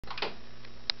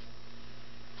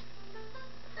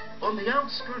On the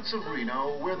outskirts of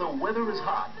Reno, where the weather is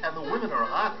hot and the women are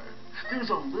hotter, there's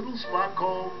a little spot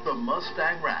called the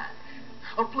Mustang Ranch.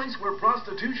 A place where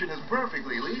prostitution is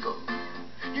perfectly legal.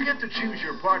 You get to choose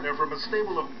your partner from a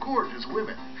stable of gorgeous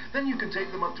women. Then you can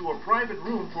take them up to a private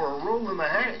room for a roll in the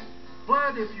hay.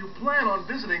 But if you plan on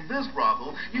visiting this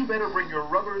brothel, you better bring your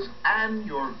rubbers and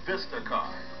your Vista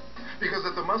card. Because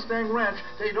at the Mustang Ranch,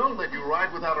 they don't let you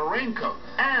ride without a raincoat,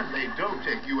 and they don't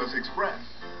take U.S. Express.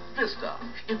 Vista,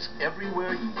 it's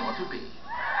everywhere you want to be.